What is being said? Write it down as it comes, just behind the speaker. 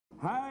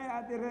Hi,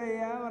 Ate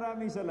Rhea.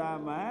 Maraming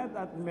salamat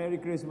at Merry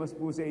Christmas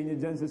po sa inyo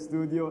dyan sa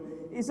studio.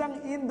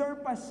 Isang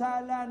indoor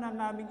pasyalan ang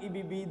aming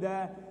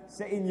ibibida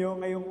sa inyo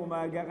ngayong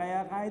umaga.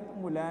 Kaya kahit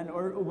umulan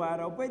or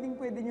umaraw,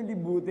 pwedeng-pwede nyo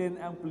libutin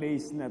ang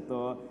place na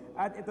to.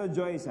 At ito,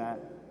 Joyce, ha?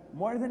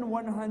 More than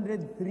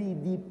 100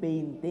 3D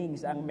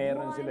paintings ang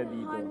meron sila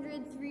dito.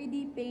 100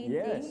 3D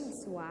paintings?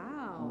 Yes.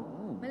 Wow!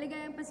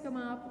 Maligayang Pasko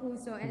mga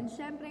puso. And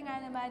syempre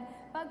nga naman,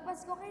 pag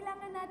Pasko,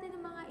 kailangan natin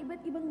ng mga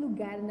iba't ibang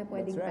lugar na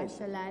pwedeng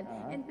pasyalan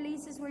and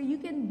places where you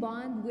can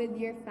bond with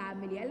your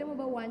family. Alam mo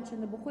ba, Juancho,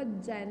 na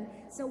bukod dyan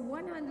sa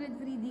 100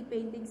 3D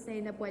paintings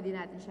na pwede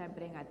natin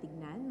syempre nga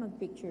tignan,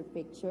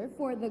 mag-picture-picture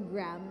for the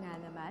gram nga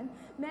naman.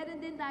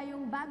 Meron din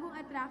tayong bagong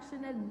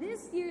attraction na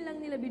this year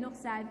lang nila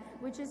binuksan,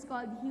 which is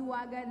called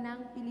Hiwaga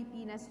ng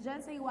Pilipinas.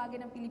 Diyan sa Hiwaga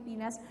ng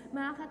Pilipinas,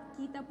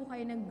 makakakita po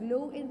kayo ng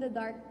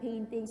glow-in-the-dark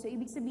painting. So,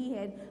 ibig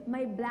sabihin,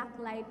 may black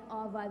light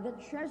of the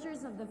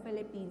treasures of the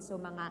Philippines. So,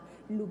 mga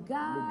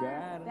lugar,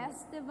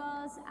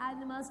 festivals,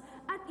 animals,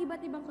 at iba't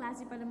ibang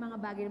klase pa ng mga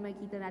bagay na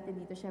makikita natin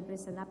dito. Siyempre,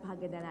 sa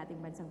napakaganda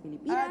nating bansang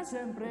Pilipinas. At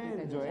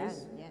siyempre,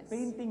 Joyce,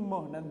 painting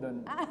mo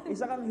nandun.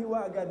 Isa kang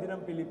hiwaga din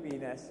ng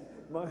Pilipinas,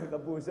 mga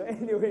kapuso.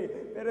 Anyway,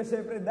 pero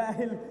siyempre,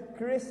 dahil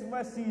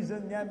Christmas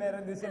season nga,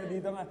 meron din sila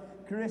dito nga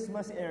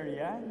Christmas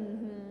area.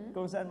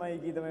 Kung saan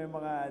makikita mo yung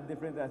mga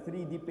different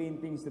 3D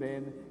paintings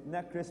rin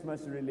na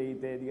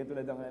Christmas-related.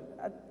 Katulad ng,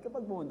 at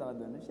kapag pumunta ka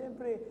doon,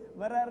 syempre,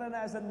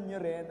 mararanasan nyo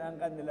rin ang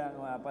kanilang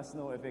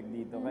pa-snow effect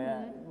dito.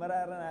 Kaya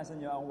mararanasan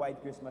nyo ang White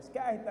Christmas.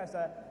 Kahit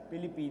nasa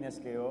Pilipinas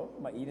kayo,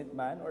 mainit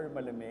man or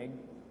malamig,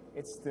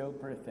 it's still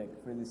perfect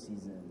for the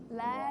season.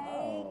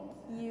 Like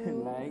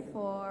you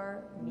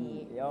for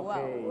me. Okay.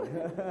 Wow.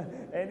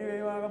 Anyway,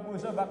 mga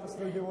kapuso, back to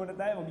studio muna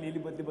tayo.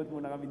 Maglilibot-libot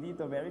muna kami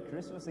dito. Merry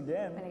Christmas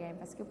again. Maligayang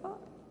Pasko po.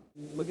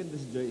 Maganda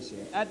si Joyce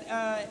eh. At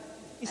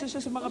isa siya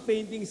sa mga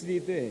paintings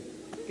dito eh.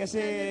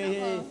 Kasi...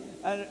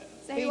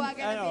 Sa Hiwaga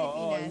ng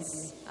Pilipinas.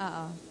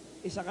 Oo.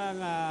 Isa kang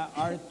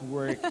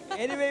artwork.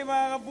 Anyway,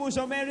 mga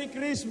kapuso, Merry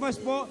Christmas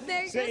po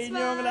Merry sa Christmas!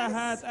 inyong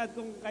lahat. At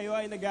kung kayo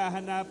ay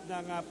naghahanap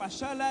ng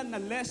pasyalan na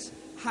less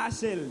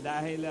hassle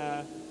dahil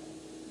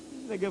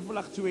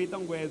nag-fluctuate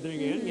ang weather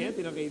ngayon. Ngayon,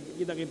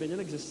 kita-kita nyo,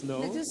 nagsasnow.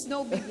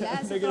 Nagsasnow bigla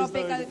sa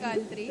tropical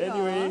country.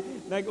 Anyway,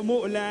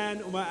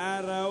 nag-umuulan,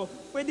 umaaraw.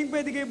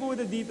 Pwedeng-pwede kayo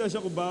pumunta dito sa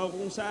Cubao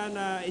kung saan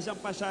isang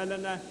pasyalan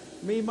na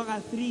may mga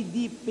 3D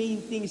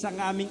paintings ang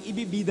aming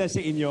ibibida sa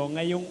inyo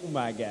ngayong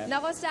umaga.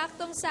 Nako,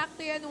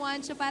 saktong-sakto yan,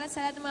 Juancho, para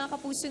sa lahat ng mga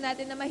kapuso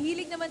natin na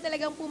mahilig naman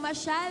talagang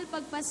pumasyal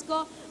pag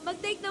Pasko.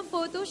 Mag-take ng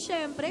photo,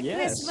 syempre,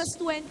 Yes. Christmas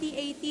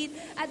 2018.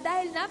 At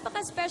dahil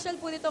napaka-special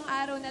po nitong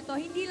araw na to,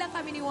 hindi lang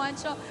kami ni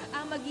Juancho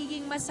ang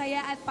magiging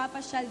masaya at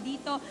papasyal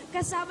dito.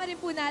 Kasama rin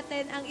po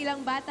natin ang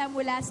ilang bata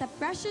mula sa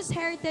Precious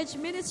Heritage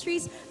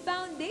Ministries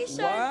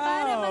Foundation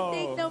para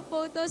mag-take ng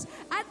photos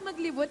at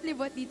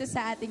maglibot-libot dito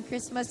sa ating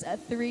Christmas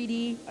 3D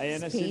Ayan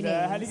na paintings.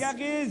 sila. Halika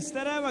kids,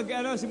 tara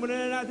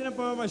simulan na natin ang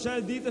pamamasyal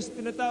dito sa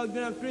tinatawag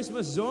na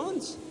Christmas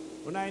zones.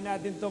 Unahin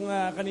natin tong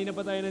kanina pa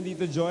tayo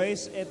nandito,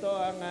 Joyce. Ito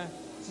ang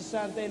si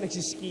Santa yung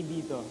nagsiski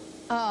dito.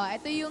 Oo,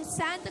 ito yung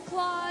Santa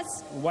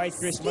Claus. White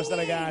Christmas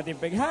talaga ang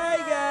ating peg. Hi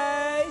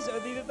guys! O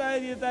dito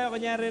tayo.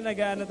 Kunyari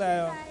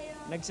tayo.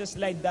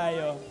 Nagsaslide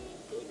tayo.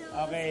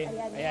 Okay.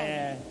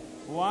 Ayan.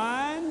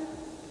 1,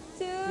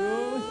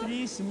 2,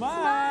 3,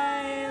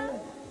 smile!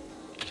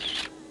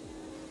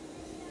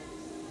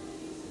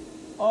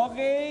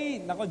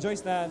 Okay. Nako, Joyce,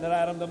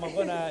 nararamdaman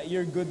ko na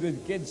you're good with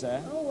kids, ha?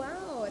 Oh,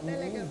 wow.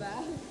 Talaga ba?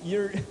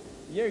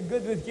 You're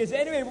good with kids.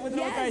 Anyway, pupunta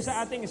naman tayo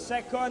sa ating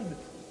second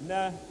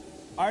na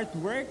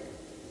artwork.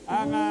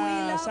 Ang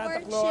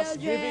Santa Claus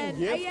giving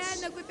gifts. Ayan,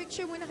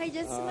 nagpipicture muna kayo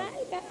dyan.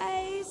 Smile,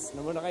 guys.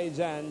 Muna kayo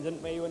dyan. Diyan,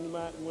 may iwan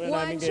muna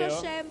namin Juancho, kayo.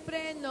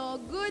 syempre, no?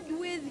 Good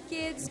with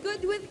kids.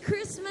 Good with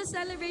Christmas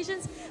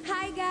celebrations.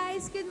 Hi,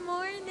 guys. Good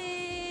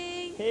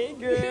morning. Hey,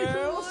 Good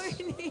girls!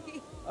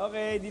 morning.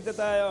 Okay, dito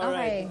tayo.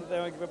 Alright, Okay. dito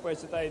tayo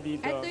magpapwesto tayo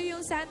dito. Ito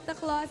yung Santa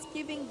Claus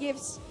giving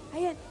gifts.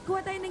 Ayan, kuha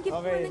tayo ng gift.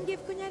 Okay. Kuha ng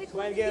gift. Kunyari, kuha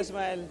Smile ng kayo, gift.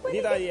 smile. Kuha ng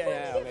Dito, gift, yeah, kuha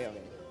ng gift. okay.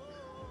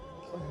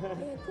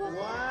 Ayan, kuha.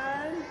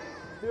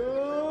 1,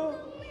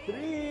 2,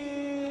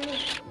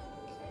 3.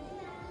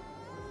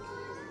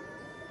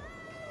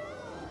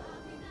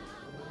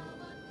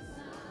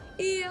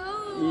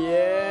 Iyon.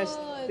 Yes.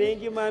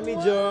 Thank you, Mami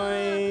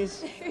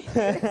Joyce.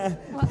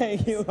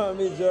 Thank you,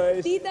 Mami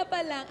Joyce. Tita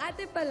pa lang,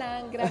 ate pa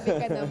lang. Grabe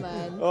ka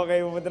naman. Okay,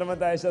 pupunta naman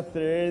tayo sa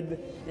third.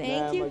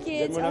 Thank you,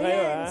 kids. Diyan muna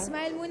kayo, ha?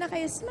 Smile muna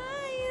kayo.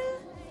 Smile!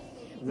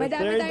 The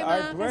Madami third tayong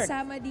mga artwork.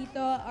 kasama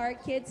dito, our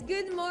kids.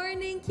 Good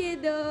morning,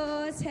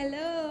 kiddos!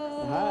 Hello!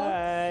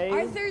 Hi!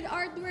 Our third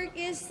artwork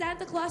is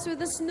Santa Claus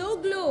with a snow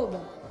globe.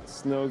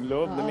 Snow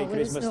globe na may Oo, with a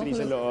Christmas snow tree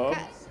sa globe.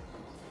 loob.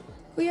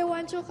 Kuya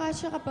Juancho,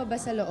 kasya ka pa ba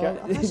sa loob?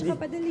 Kasya ka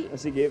pa dali. O,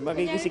 sige,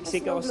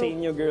 makikisiksik Kunyari, ako sa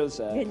inyo, girls,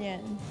 ha?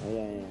 Ganyan.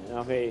 Ayan.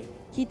 Okay.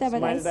 Kita ba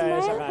Smile tayo? tayo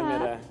sa Smile, ha?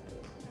 camera.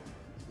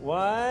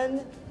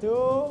 1,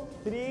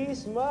 2, 3,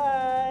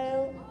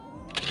 smile!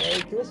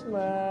 Merry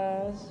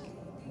Christmas!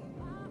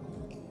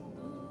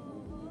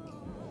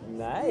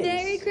 Nice.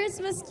 Merry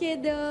Christmas,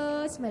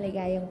 kiddos!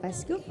 Maligayang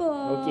Pasko po.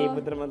 Okay,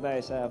 punta naman tayo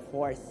sa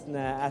fourth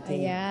na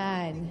ating...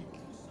 Ayan.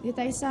 Dito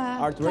tayo sa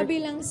Artwork?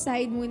 kabilang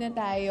side muna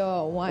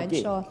tayo,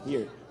 Juancho. Okay,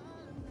 here.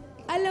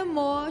 Alam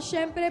mo,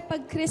 syempre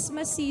pag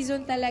Christmas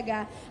season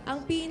talaga,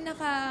 ang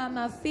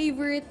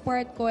pinaka-favorite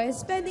part ko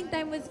is spending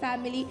time with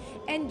family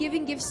and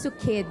giving gifts to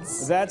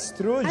kids. That's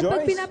true, At Joyce.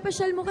 pag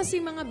pinapasyal mo kasi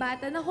mga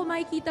bata, naku,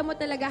 makikita mo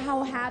talaga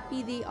how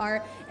happy they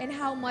are and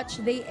how much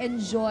they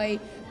enjoy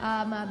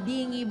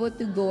being able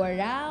to go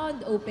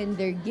around, open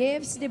their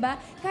gifts, di ba?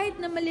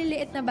 Kahit na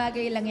maliliit na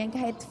bagay lang yan,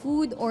 kahit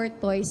food or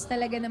toys,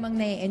 talaga namang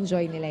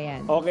nai-enjoy nila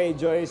yan. Okay,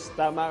 Joyce,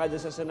 tama ka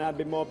dyan sa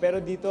sinabi mo. Pero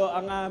dito,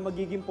 ang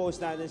magiging post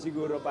natin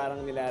siguro parang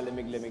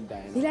nilalamig-lamig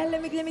tayo.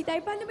 Nilalamig-lamig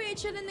tayo. Paano ba yung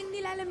itsura ng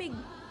nilalamig?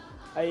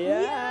 Ayan!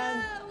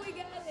 Yeah! We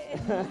got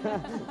it!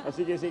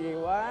 Sige.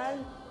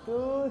 1,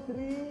 2,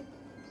 3.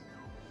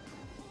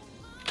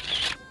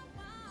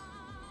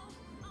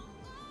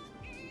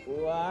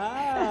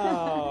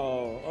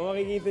 Wow! O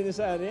makikita nyo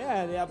sa ano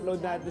yan. I-upload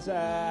natin sa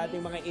ating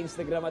mga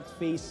Instagram at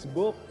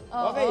Facebook.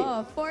 Okay.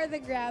 Oo, for the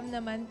gram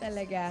naman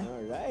talaga.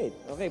 Alright.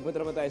 Okay, punta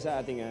naman tayo sa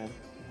ating...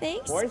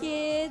 Thanks, Fourth?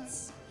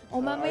 kids! O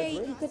mamaya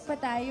Artwork? ikot pa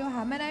tayo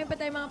ha. Marami pa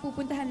tayong mga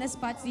pupuntahan na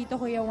spots dito,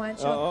 Kuya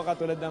Juancho. Oo,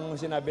 katulad ng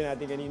sinabi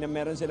natin kanina,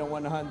 meron silang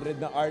 100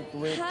 na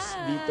artworks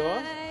dito.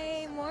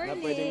 Hi! Na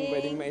Morning!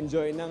 pwedeng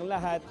ma-enjoy ng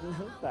lahat ng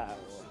tao.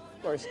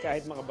 Of course,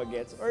 kahit mga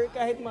bagets or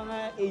kahit mga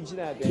age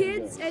natin.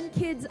 Kids and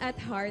kids at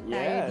heart tayo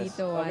Yes.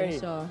 dito, Okay.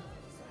 Juancho.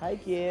 Hi,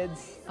 kids!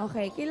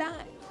 Okay,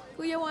 kailangan...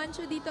 Kuya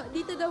Juancho,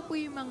 dito daw po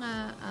yung mga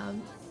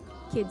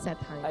kids at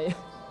heart. Ay.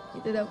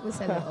 Dito daw po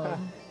sa loob.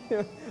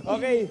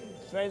 Okay,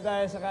 smile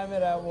tayo sa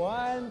camera.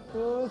 1,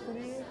 2,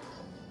 3.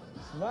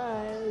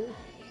 Smile!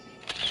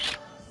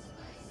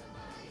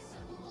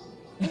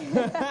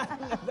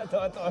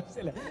 Natatawa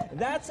sila.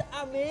 That's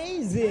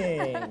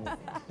amazing!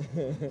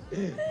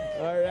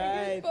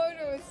 Alright. Good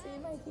photos. See,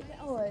 makikita.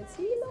 Oh,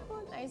 see, look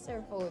how nicer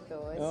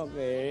photos.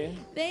 Okay.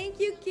 Thank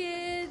you,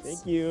 kids.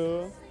 Thank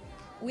you.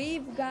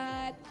 We've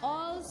got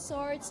all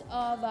sorts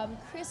of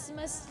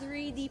Christmas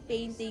 3D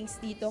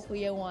paintings dito,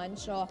 Kuya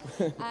Juancho.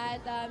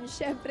 At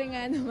syempre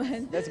nga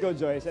naman, Let's go,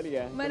 Joyce.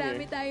 Halika.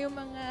 marami tayong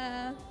mga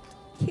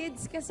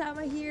kids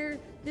kasama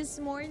here this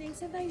morning.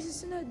 Saan tayo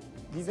susunod?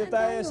 Dito Saan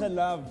tayo sa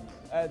Love.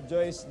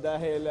 Joyce,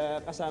 dahil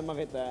kasama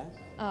kita,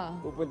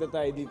 pupunta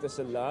tayo dito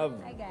sa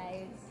Love. Hi,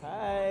 guys.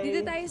 Hi!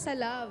 Dito tayo sa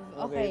Love.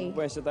 Okay.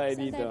 pwesto tayo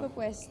Saan dito. tayo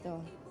pupwesto?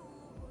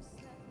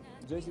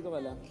 Joyce, dito ka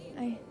lang.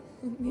 Ay,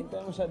 Hindi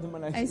tayo masyado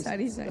malayo. ay,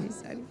 sorry.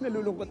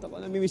 Nalulungkot ako.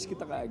 Namimiss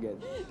kita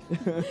kaagad.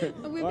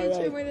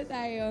 Magpipicture Alright. muna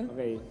tayo.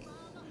 Okay.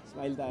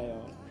 Smile tayo.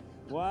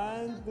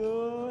 1,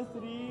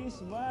 2, 3,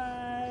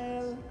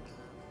 smile!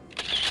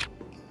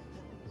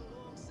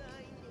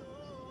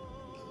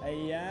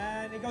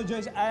 Ayan. Ikaw,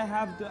 Joyce, I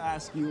have to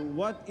ask you,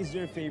 what is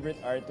your favorite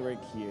artwork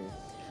here?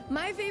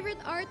 My favorite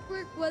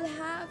artwork will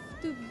have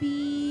to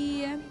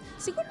be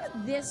siguro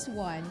this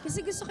one.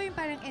 Kasi gusto ko yung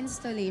parang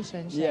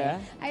installation siya.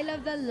 Yeah. I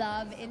love the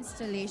love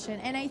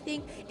installation. And I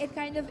think it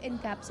kind of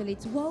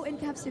encapsulates. It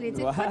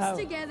Wow. puts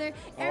together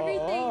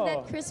everything Oo. that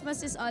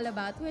Christmas is all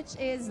about, which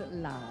is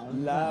love.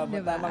 Love.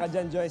 Diba? Tama ka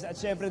dyan, Joyce. At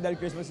syempre, dahil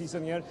Christmas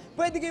season ngayon,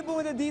 pwede kayo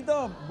pumunta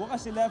dito.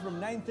 Bukas sila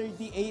from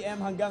 9:30 a.m.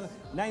 hanggang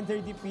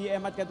 9:30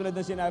 p.m. At katulad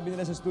ng sinabi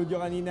nila sa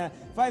studio kanina,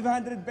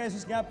 500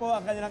 pesos nga po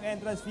ang kanilang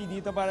entrance fee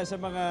dito para sa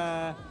mga,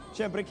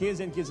 syempre, kids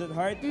and kids at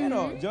heart.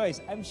 Pero, Joyce,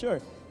 I'm sure,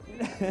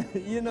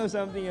 you know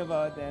something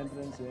about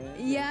entrance,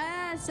 eh?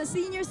 Yeah, sa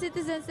senior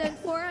citizens and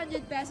 400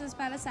 pesos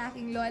para sa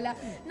aking lola.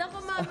 Naku,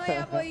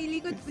 mamaya po,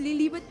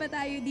 lilibot pa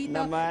tayo dito.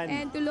 Naman.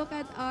 And to look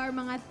at our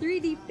mga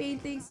 3D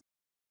paintings.